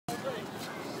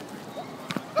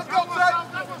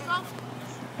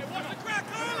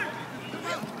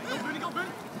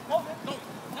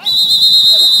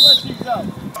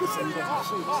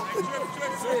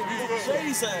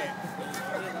Shay's at.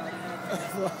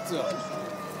 What's up?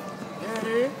 There it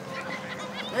is.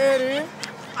 There it is.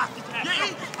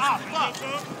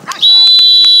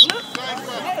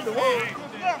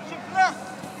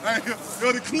 Hey, go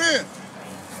to clear.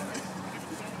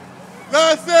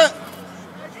 Last set.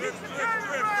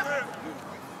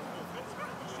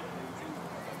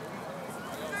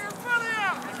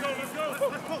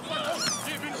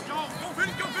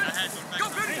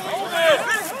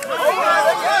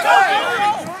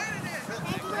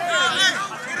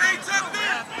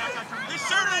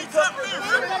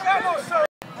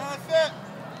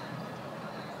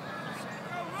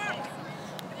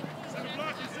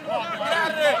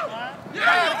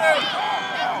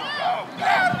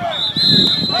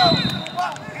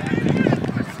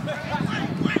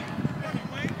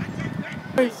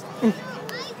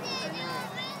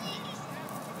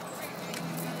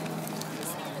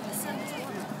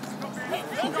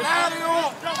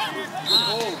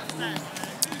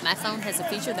 My phone has a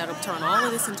feature that'll turn all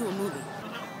of this into a movie.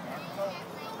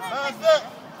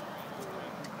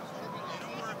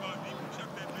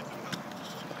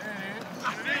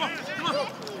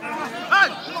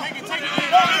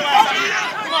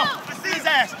 Come on, I see his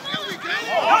ass.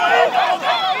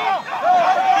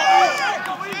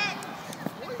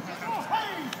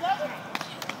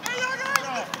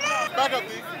 Back up, D.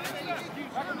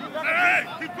 Hey,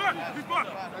 keep back.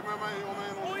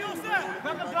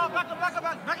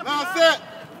 Back up. Last set.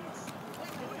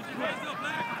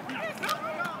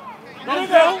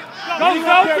 Go,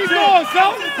 keep going,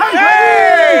 son.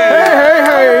 Hey!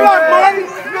 Block, Marty!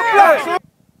 Good block, son!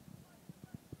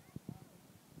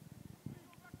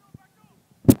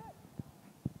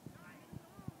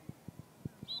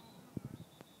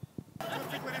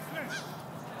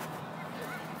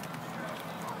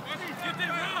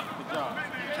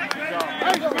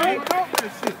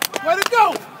 Way to go!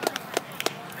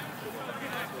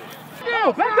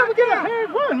 Go! Back up and get a hand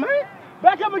run, man!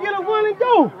 Back up and get a run and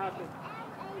go!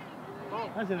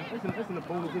 That's in the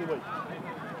bonus anyway.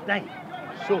 Dang.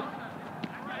 Short.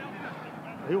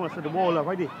 He wants to set the wall up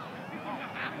right there.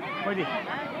 Right there.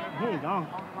 He ain't gone.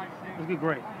 Let's get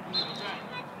great.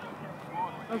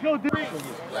 Let's go, dude. Three.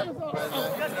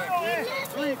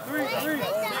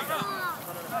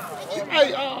 Hey,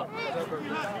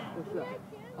 what's up?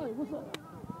 Hey, what's up?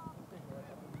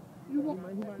 You want,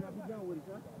 man, he might not be done with it,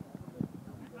 huh?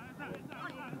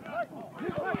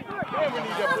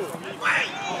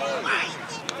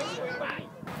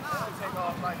 Take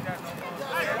off like that no more.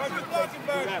 Hey, what you talking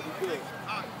about?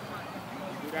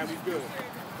 We good.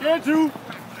 Get you. You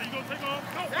gonna take off?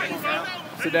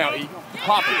 Go. Sit down, E.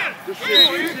 Pop it. Good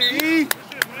shit, E.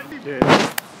 Yeah.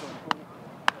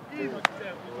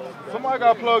 Somebody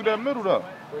got to plug that middle up.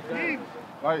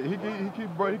 Like he keep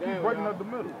breaking up the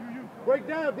middle. Break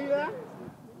down, D-Line.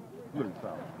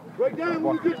 Break down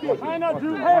when you get there. I ain't not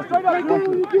Drew. Hands straight up, Drew.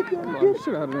 When you get there.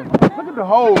 Shit out of there. Look at the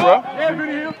hole, bro. Yeah,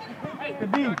 pretty here. The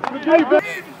D.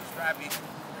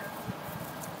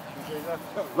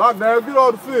 Lockdown, get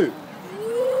all the fish.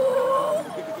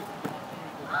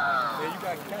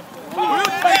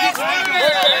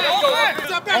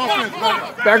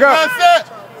 Back up. That's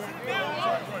it.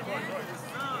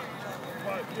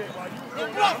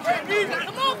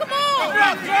 Come on!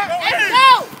 Let's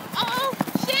go!